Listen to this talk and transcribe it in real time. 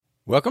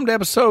Welcome to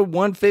episode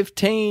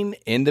 115.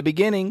 In the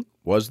beginning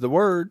was the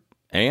Word,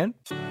 and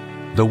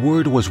the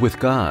Word was with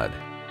God,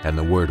 and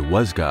the Word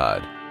was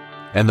God,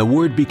 and the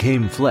Word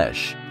became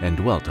flesh and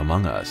dwelt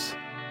among us.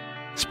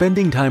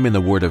 Spending time in the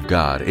Word of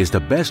God is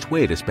the best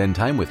way to spend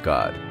time with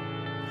God.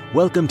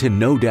 Welcome to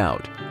No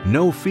Doubt,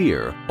 No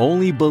Fear,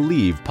 Only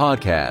Believe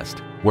podcast,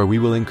 where we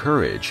will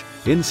encourage,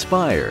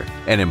 inspire,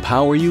 and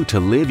empower you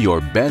to live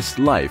your best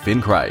life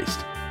in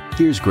Christ.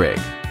 Here's Greg.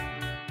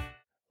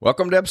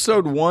 welcome to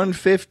episode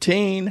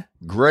 115.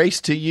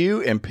 Grace to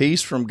you and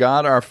peace from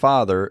God our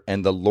Father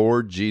and the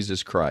Lord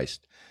Jesus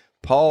Christ.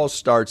 Paul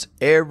starts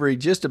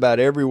just about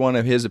every one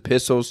of his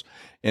epistles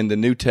in the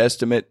New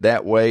Testament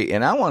that way,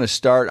 and I want to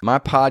start my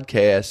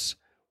podcasts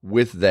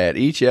with that.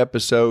 Each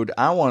episode,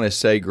 I want to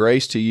say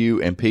grace to you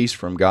and peace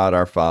from God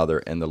our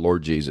Father and the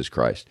Lord Jesus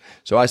Christ.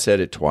 So I said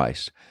it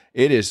twice.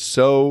 It is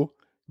so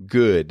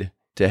good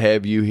to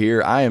have you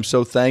here. I am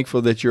so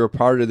thankful that you're a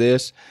part of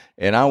this,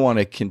 and I want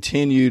to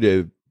continue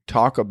to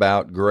talk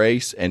about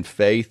grace and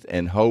faith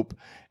and hope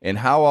and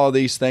how all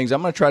these things,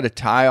 I'm going to try to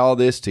tie all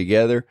this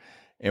together,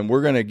 and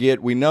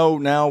we know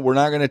now we're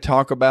not going to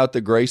talk about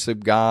the grace of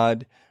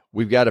God.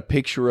 We've got a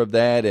picture of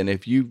that, and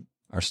if you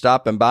are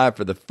stopping by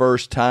for the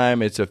first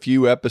time, it's a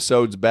few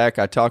episodes back.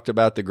 I talked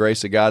about the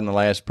grace of God in the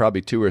last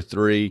probably 2 or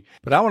 3,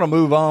 but I want to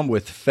move on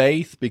with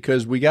faith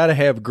because we got to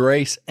have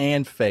grace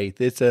and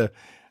faith. It's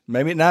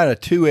maybe not a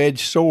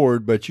two-edged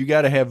sword, but you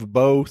got to have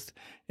both.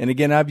 And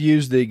again, I've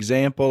used the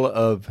example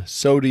of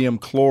sodium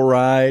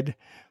chloride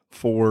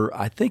for,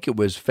 I think it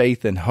was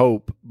faith and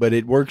hope, but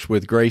it works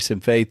with grace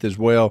and faith as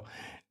well.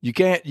 You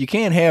can't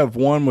have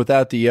one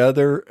without the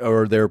other,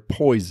 or they're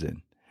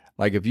poison.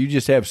 Like if you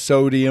just have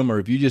sodium, or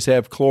if you just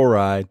have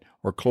chloride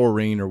or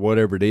chlorine or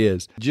whatever it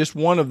is, just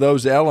one of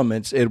those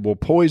elements, it will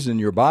poison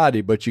your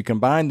body. But you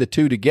combine the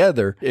two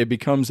together, it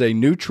becomes a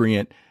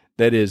nutrient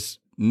that is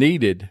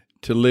needed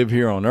to live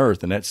here on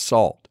earth, and that's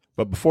salt.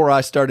 But before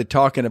I started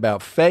talking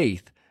about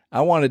faith, I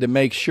wanted to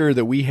make sure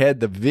that we had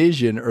the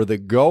vision or the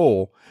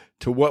goal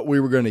to what we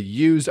were going to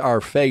use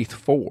our faith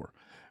for.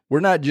 We're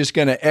not just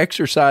going to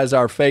exercise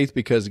our faith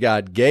because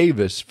God gave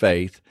us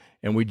faith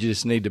and we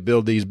just need to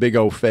build these big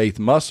old faith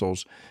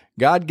muscles.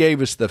 God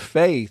gave us the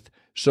faith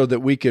so that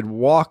we could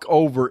walk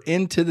over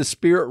into the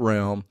spirit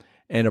realm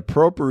and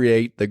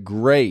appropriate the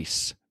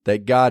grace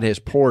that God has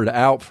poured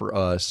out for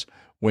us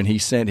when He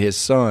sent His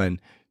Son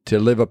to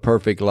live a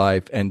perfect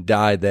life and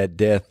die that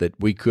death that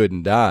we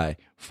couldn't die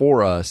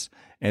for us.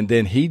 And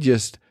then He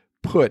just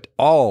put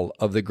all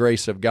of the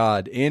grace of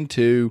God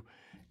into,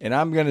 and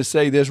I'm going to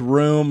say this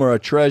room or a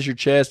treasure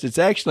chest, it's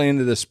actually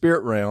into the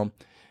spirit realm,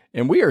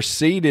 and we are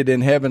seated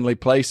in heavenly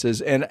places.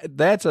 And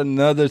that's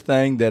another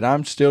thing that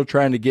I'm still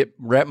trying to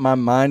wrap my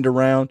mind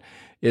around,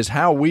 is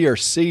how we are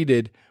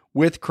seated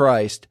with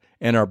Christ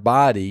and our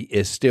body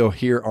is still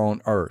here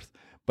on earth.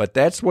 But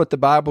that's what the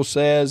Bible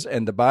says,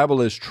 and the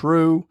Bible is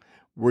true,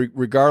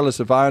 regardless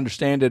if I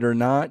understand it or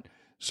not.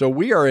 So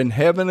we are in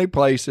heavenly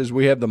places.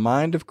 We have the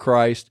mind of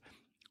Christ.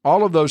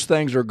 All of those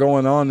things are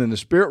going on in the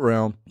spirit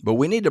realm, but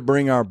we need to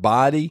bring our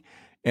body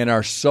and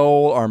our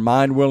soul, our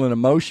mind, will, and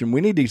emotion.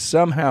 We need to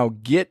somehow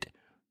get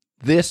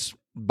this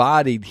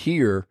body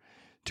here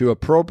to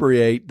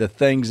appropriate the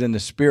things in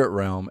the spirit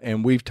realm.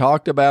 And we've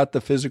talked about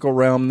the physical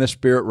realm and the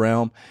spirit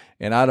realm,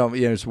 and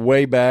it's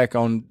way back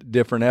on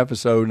different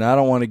episodes, and I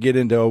don't want to get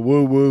into a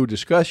woo-woo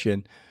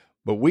discussion,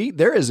 but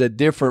there is a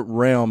different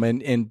realm,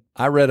 and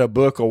I read a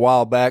book a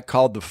while back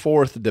called The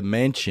Fourth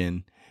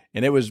Dimension,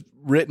 and it was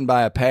written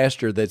by a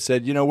pastor that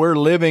said, we're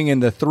living in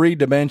the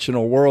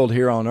three-dimensional world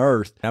here on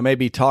earth. I may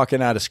be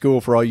talking out of school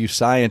for all you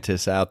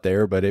scientists out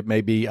there, but it may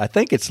be, I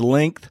think it's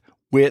length,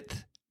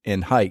 width,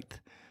 and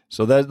height.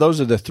 So those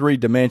are the three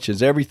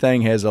dimensions.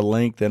 Everything has a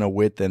length and a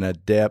width and a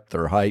depth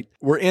or height.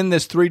 We're in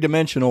this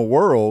three-dimensional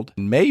world,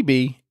 and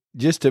maybe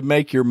just to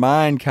make your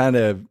mind kind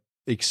of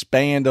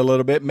expand a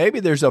little bit,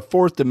 maybe there's a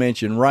fourth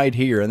dimension right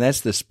here, and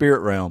that's the spirit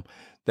realm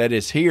that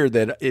is here,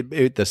 that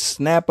at the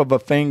snap of a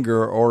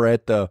finger or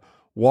at the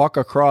walk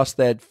across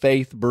that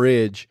faith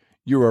bridge,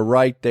 you are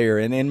right there.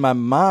 And in my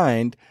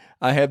mind,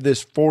 I have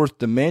this fourth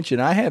dimension.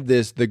 I have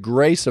the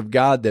grace of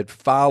God that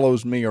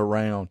follows me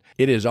around.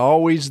 It is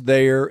always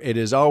there. It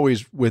is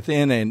always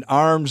within an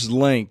arm's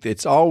length.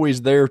 It's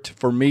always there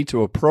for me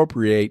to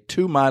appropriate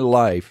to my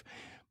life.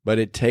 But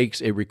it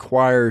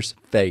requires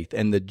faith,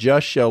 and the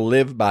just shall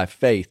live by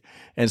faith.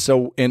 And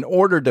so in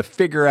order to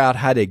figure out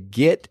how to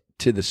get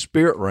to the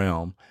spirit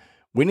realm,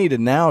 we need to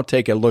now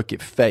take a look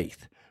at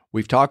faith.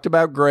 We've talked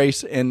about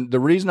grace, and the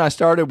reason I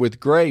started with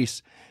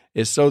grace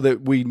is so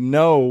that we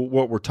know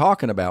what we're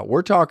talking about.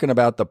 We're talking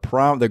about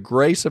the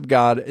grace of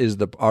God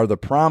are the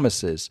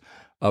promises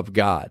of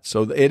God.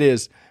 So it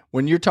is,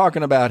 when you're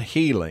talking about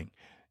healing,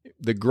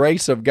 the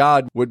grace of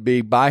God would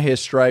be, by His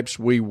stripes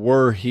we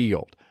were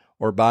healed,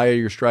 or by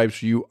your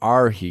stripes you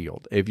are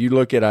healed. If you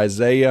look at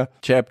Isaiah,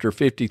 chapter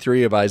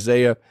 53 of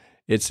Isaiah,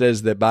 it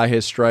says that by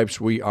His stripes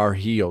we are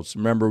healed. So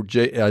remember,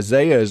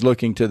 Isaiah is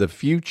looking to the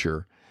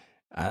future.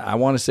 I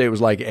want to say it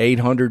was like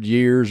 800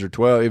 years or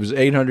 12. It was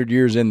 800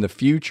 years in the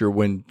future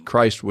when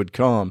Christ would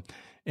come.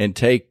 and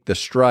take the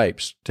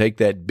stripes, take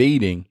that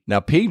beating. Now,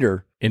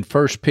 Peter, in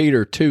 1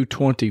 Peter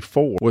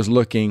 2:24, was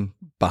looking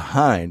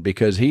behind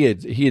because he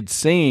had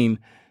seen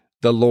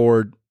the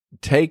Lord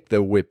take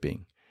the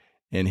whipping,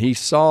 and he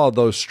saw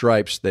those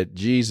stripes that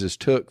Jesus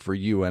took for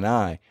you and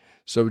I.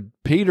 So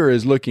Peter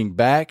is looking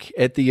back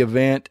at the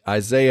event.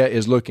 Isaiah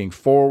is looking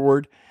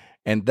forward,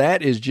 and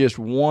that is just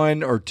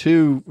one or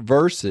two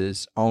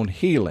verses on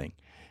healing.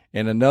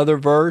 And another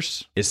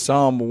verse is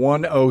Psalm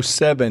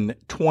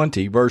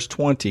 107:20, verse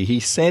 20. He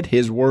sent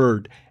his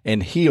word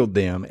and healed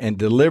them and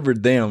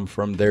delivered them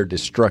from their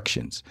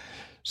destructions.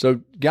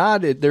 So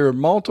God, there are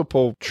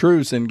multiple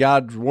truths in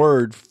God's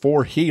word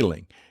for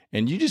healing.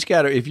 And you just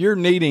got to, if you're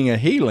needing a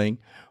healing,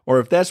 or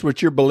if that's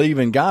what you're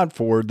believing God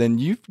for, then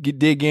you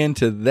dig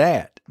into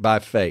that by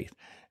faith.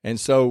 And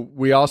so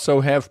we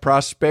also have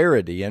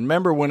prosperity. And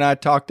remember when I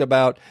talked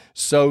about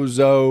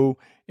sozo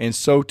and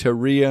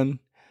soterion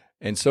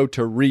and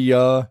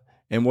soteria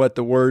and what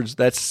the words,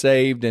 that's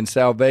saved and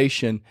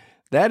salvation,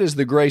 that is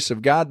the grace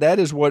of God. That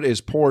is what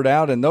is poured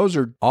out. And those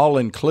are all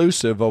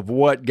inclusive of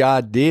what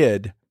God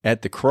did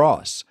at the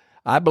cross.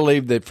 I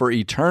believe that for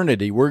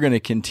eternity, we're going to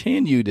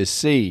continue to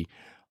see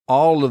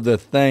all of the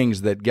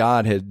things that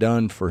God has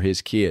done for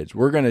his kids.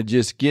 We're going to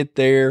just get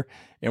there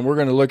and we're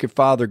going to look at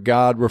Father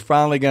God. We're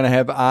finally going to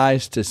have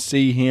eyes to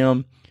see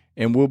him,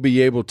 and we'll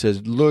be able to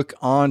look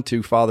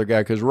onto Father God.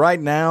 Because right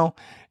now,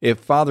 if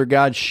Father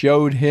God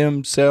showed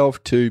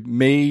himself to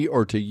me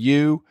or to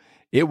you,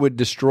 it would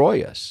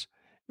destroy us.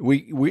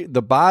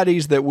 The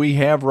bodies that we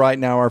have right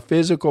now, our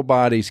physical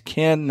bodies,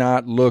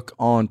 cannot look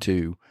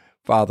onto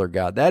Father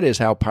God. That is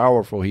how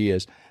powerful he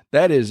is.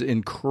 That is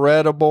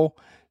incredible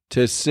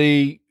to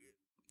see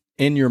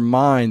in your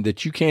mind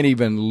that you can't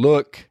even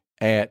look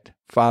at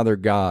Father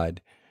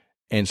God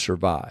and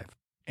survive.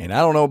 And I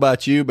don't know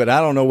about you, but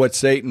I don't know what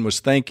Satan was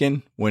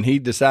thinking when he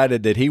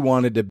decided that he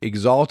wanted to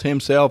exalt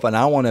himself and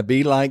I want to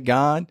be like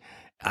God.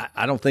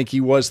 I don't think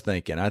he was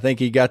thinking. I think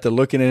he got to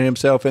looking at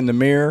himself in the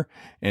mirror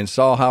and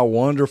saw how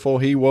wonderful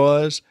he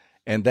was,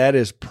 and that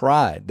is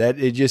pride. That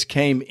it just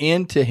came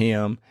into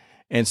him,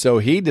 and so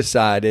he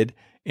decided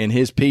in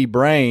his pea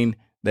brain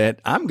that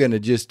I'm going to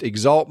just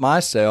exalt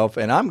myself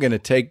and I'm going to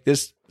take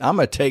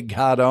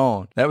God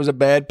on. That was a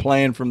bad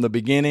plan from the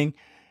beginning.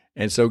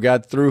 And so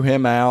God threw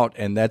him out,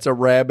 and that's a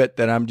rabbit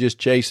that I'm just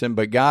chasing.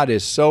 But God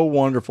is so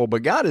wonderful.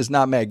 But God is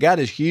not mad. God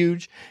is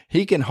huge.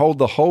 He can hold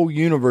the whole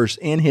universe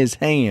in his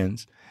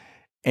hands,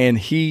 and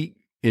he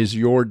is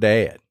your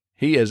dad.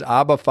 He is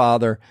Abba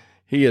Father.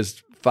 He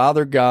is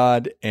Father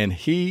God, and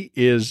he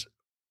is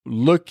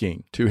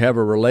looking to have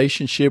a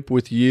relationship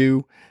with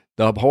you.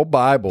 The whole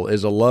Bible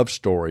is a love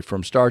story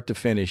from start to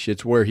finish.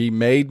 It's where he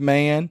made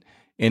man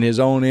in his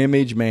own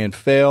image. Man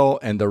fell,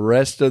 and the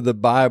rest of the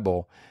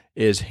Bible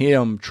is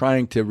him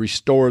trying to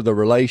restore the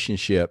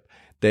relationship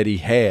that he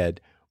had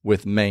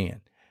with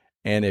man.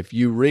 And if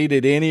you read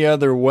it any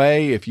other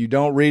way, if you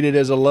don't read it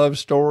as a love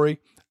story,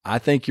 I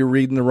think you're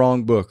reading the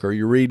wrong book, or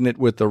you're reading it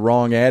with the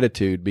wrong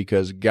attitude,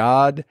 because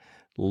God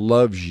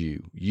loves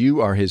you. You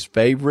are his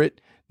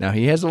favorite. Now,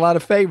 he has a lot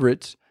of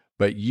favorites,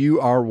 but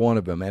you are one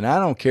of them. And I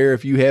don't care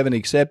if you haven't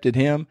accepted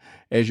him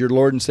as your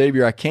Lord and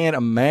Savior. I can't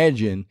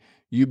imagine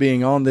you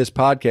being on this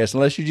podcast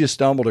unless you just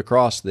stumbled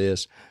across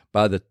this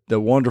by the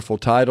wonderful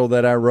title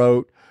that I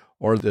wrote,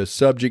 or the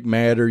subject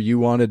matter you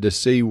wanted to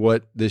see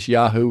what this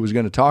Yahoo was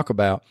going to talk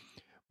about.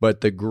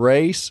 But the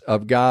grace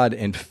of God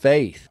and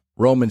faith,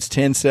 Romans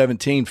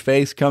 10:17,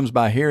 faith comes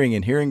by hearing,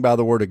 and hearing by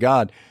the word of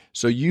God.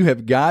 So you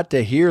have got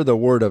to hear the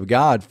word of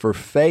God for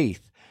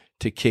faith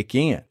to kick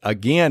in.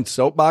 Again,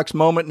 soapbox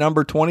moment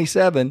number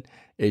 27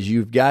 is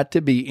you've got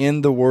to be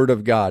in the word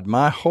of God.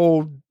 My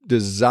whole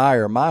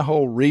desire, my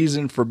whole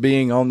reason for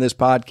being on this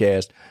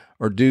podcast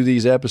or do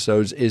these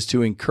episodes is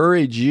to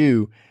encourage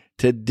you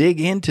to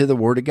dig into the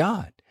Word of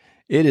God.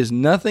 It is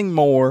nothing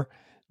more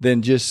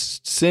than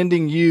just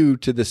sending you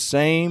to the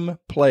same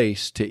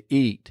place to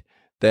eat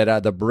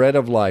the bread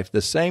of life,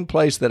 the same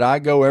place that I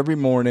go every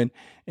morning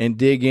and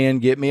dig in,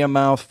 get me a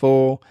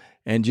mouthful,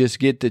 and just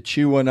get to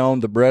chewing on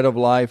the bread of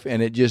life,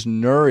 and it just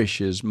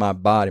nourishes my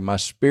body. My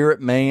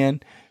spirit man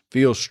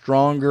feels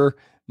stronger.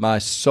 My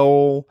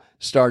soul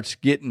starts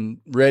getting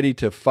ready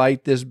to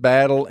fight this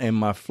battle, and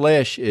my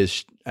flesh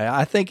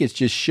I think it's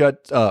just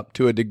shut up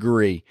to a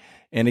degree.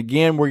 And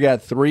again, we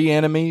got three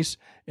enemies,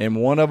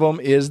 and one of them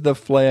is the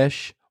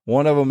flesh.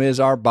 One of them is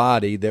our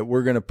body that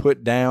we're going to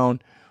put down.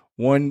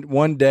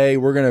 One day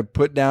we're going to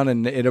put down,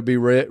 and it'll be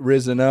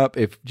risen up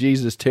if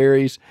Jesus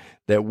tarries,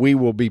 that we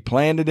will be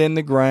planted in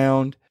the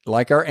ground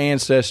like our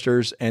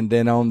ancestors. And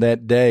then on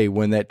that day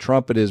when that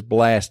trumpet is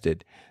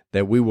blasted,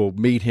 that we will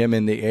meet him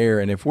in the air.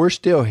 And if we're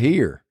still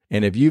here,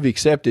 and if you've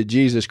accepted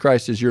Jesus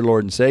Christ as your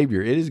Lord and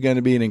Savior, it is going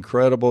to be an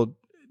incredible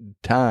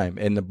time,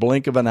 in the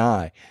blink of an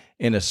eye,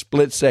 in a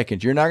split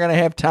second. You're not going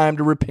to have time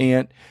to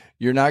repent.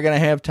 You're not going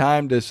to have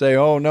time to say,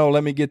 oh no,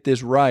 let me get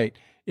this right.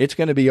 It's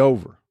going to be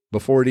over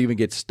before it even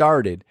gets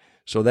started.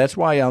 So that's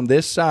why on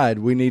this side,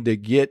 we need to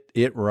get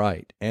it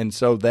right. And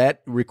so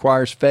that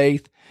requires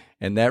faith,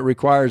 And that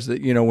requires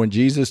that, when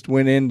Jesus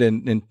went in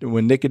and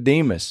when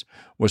Nicodemus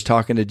was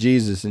talking to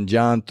Jesus in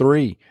John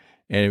 3,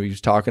 and he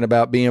was talking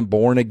about being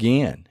born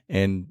again,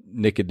 and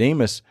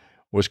Nicodemus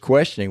was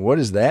questioning, what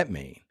does that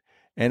mean?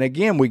 And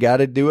again, we got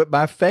to do it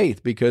by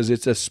faith because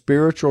it's a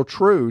spiritual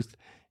truth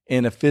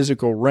in a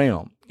physical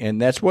realm.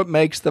 And that's what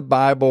makes the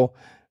Bible,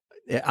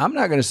 I'm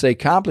not going to say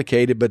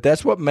complicated, but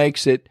that's what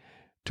makes it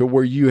to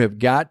where you have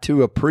got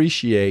to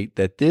appreciate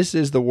that this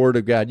is the Word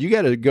of God. You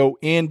got to go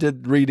into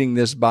reading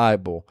this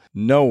Bible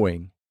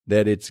knowing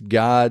that it's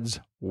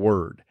God's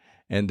Word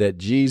and that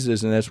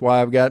Jesus, and that's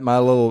why I've got my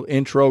little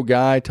intro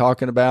guy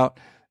talking about,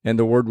 and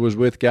the Word was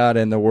with God,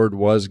 and the Word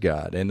was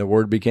God, and the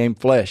Word became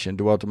flesh and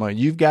dwelt among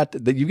you. You've got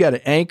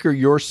to anchor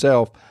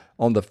yourself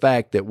on the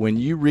fact that when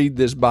you read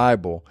this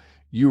Bible,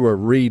 you are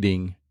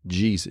reading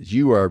Jesus.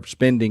 You are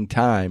spending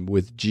time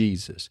with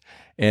Jesus.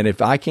 And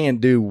if I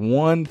can't do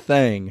one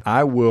thing,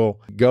 I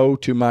will go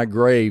to my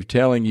grave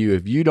telling you,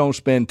 if you don't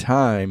spend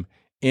time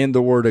in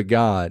the Word of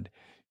God,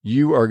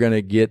 you are going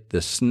to get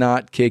the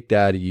snot kicked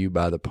out of you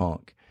by the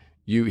punk.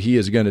 He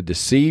is going to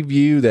deceive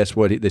you. That's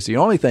the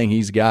only thing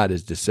he's got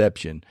is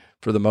deception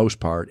for the most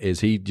part,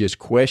 is he just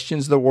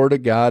questions the Word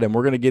of God, and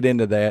we're going to get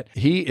into that.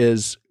 He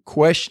is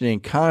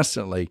questioning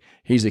constantly.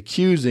 He's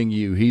accusing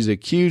you. He's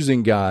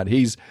accusing God.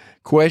 He's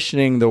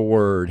questioning the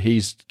Word.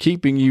 He's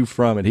keeping you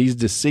from it. He's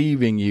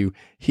deceiving you.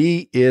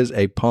 He is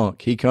a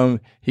punk. He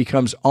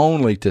comes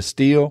only to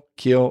steal,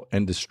 kill,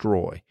 and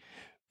destroy.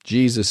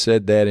 Jesus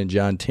said that in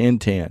John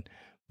 10:10.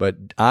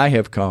 But I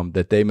have come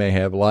that they may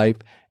have life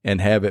and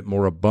have it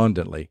more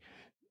abundantly.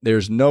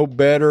 There's no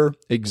better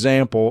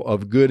example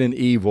of good and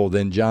evil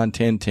than John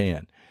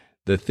 10:10.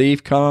 The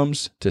thief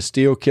comes to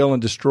steal, kill,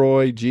 and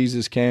destroy.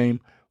 Jesus came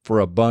for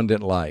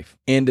abundant life.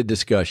 End of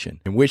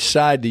discussion. And which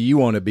side do you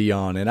want to be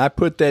on? And I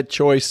put that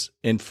choice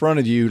in front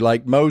of you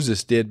like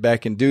Moses did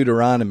back in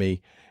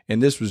Deuteronomy.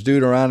 And this was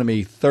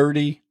Deuteronomy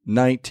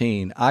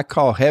 30:19. I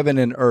call heaven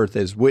and earth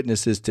as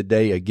witnesses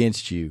today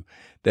against you,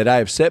 that I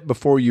have set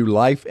before you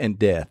life and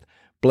death,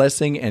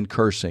 blessing and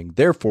cursing.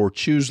 Therefore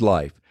choose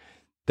life,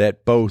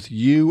 that both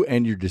you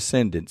and your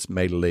descendants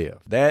may live.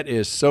 That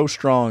is so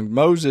strong.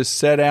 Moses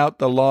set out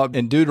the law.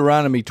 In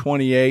Deuteronomy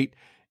 28,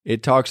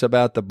 it talks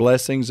about the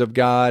blessings of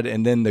God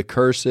and then the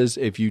curses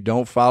if you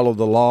don't follow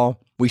the law.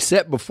 We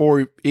set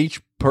before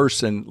each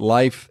person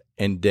life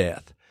and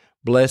death,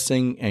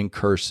 blessing and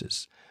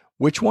curses.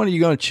 Which one are you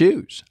going to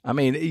choose? I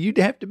mean, you'd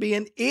have to be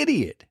an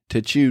idiot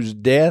to choose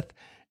death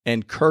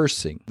and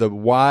cursing. The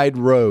wide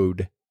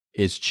road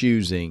is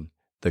choosing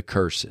the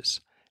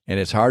curses. And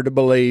it's hard to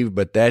believe,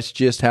 but that's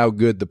just how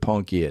good the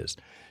punk is.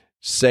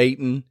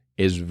 Satan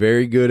is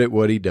very good at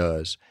what he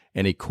does,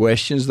 and he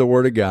questions the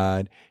Word of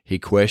God. He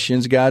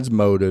questions God's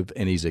motive,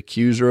 and he's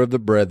accuser of the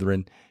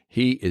brethren.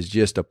 He is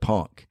just a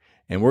punk.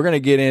 And we're going to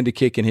get into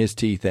kicking his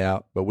teeth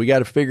out, but we got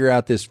to figure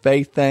out this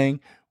faith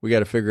thing. We got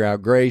to figure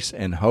out grace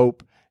and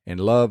hope and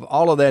love,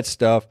 all of that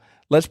stuff.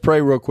 Let's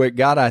pray real quick.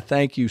 God, I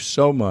thank you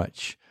so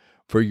much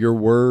for your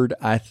Word.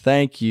 I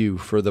thank you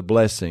for the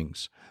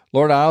blessings.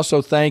 Lord, I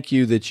also thank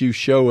you that you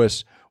show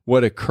us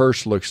what a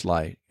curse looks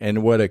like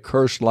and what a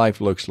cursed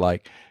life looks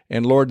like.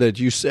 And Lord, that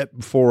you set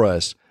before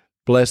us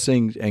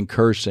blessings and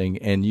cursing,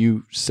 and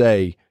you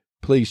say,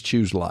 please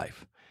choose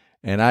life.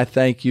 And I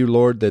thank you,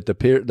 Lord, that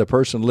the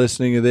person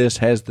listening to this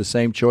has the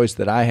same choice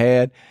that I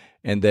had,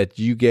 and that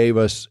you gave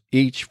us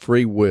each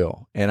free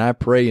will. And I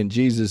pray in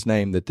Jesus'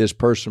 name that this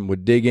person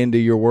would dig into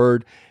your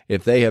Word.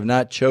 If they have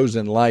not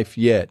chosen life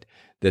yet,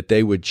 that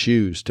they would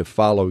choose to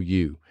follow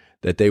you,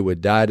 that they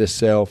would die to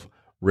self,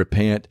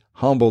 repent,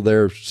 humble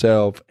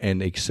themselves,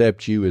 and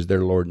accept you as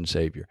their Lord and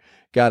Savior.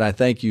 God, I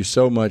thank you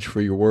so much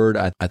for your Word.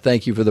 I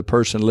thank you for the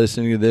person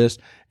listening to this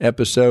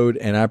episode,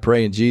 and I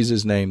pray in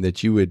Jesus' name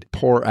that you would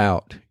pour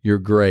out your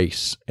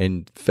grace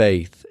and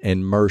faith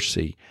and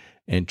mercy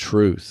and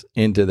truth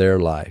into their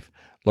life.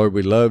 Lord,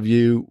 we love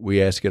you.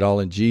 We ask it all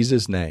in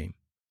Jesus' name.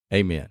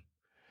 Amen.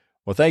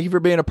 Well, thank you for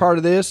being a part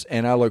of this,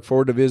 and I look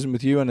forward to visiting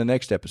with you in the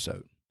next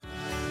episode.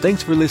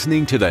 Thanks for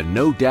listening to the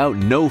No Doubt,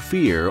 No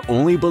Fear,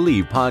 Only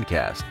Believe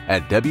podcast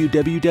at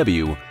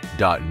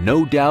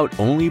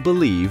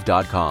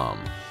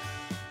www.nodoubtonlybelieve.com.